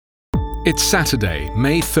It's Saturday,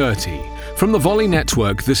 May 30. From the Volley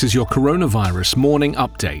Network, this is your coronavirus morning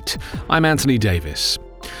update. I'm Anthony Davis.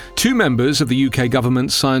 Two members of the UK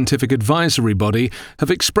government's scientific advisory body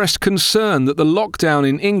have expressed concern that the lockdown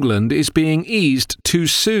in England is being eased too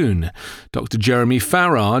soon. Dr. Jeremy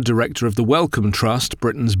Farrar, director of the Wellcome Trust,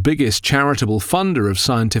 Britain's biggest charitable funder of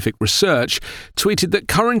scientific research, tweeted that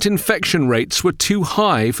current infection rates were too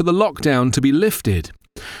high for the lockdown to be lifted.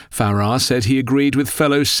 Farrar said he agreed with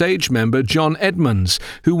fellow SAGE member John Edmonds,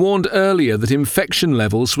 who warned earlier that infection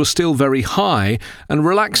levels were still very high and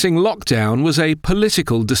relaxing lockdown was a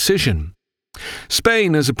political decision.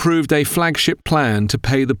 Spain has approved a flagship plan to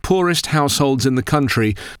pay the poorest households in the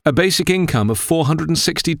country a basic income of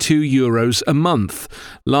 €462 a month.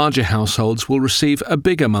 Larger households will receive a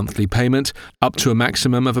bigger monthly payment, up to a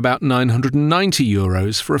maximum of about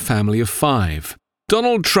 €990 for a family of five.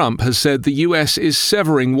 Donald Trump has said the US is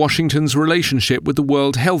severing Washington's relationship with the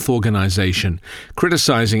World Health Organization,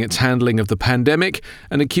 criticizing its handling of the pandemic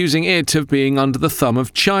and accusing it of being under the thumb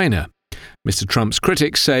of China. Mr. Trump's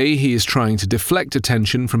critics say he is trying to deflect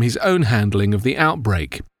attention from his own handling of the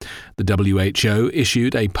outbreak. The WHO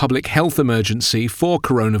issued a public health emergency for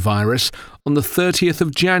coronavirus on the 30th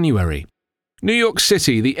of January. New York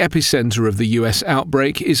City, the epicenter of the US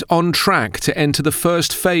outbreak, is on track to enter the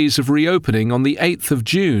first phase of reopening on the 8th of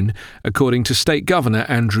June, according to State Governor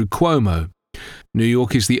Andrew Cuomo. New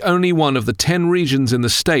York is the only one of the 10 regions in the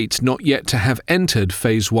state not yet to have entered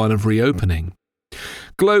Phase 1 of reopening.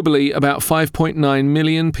 Globally, about 5.9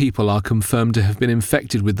 million people are confirmed to have been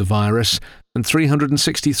infected with the virus, and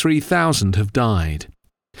 363,000 have died.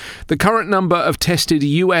 The current number of tested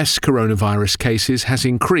US coronavirus cases has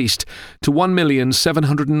increased to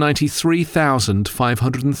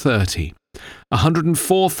 1,793,530.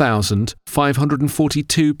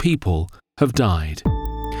 104,542 people have died.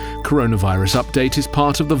 Coronavirus Update is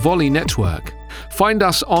part of the Volley Network. Find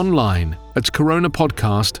us online at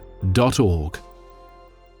coronapodcast.org.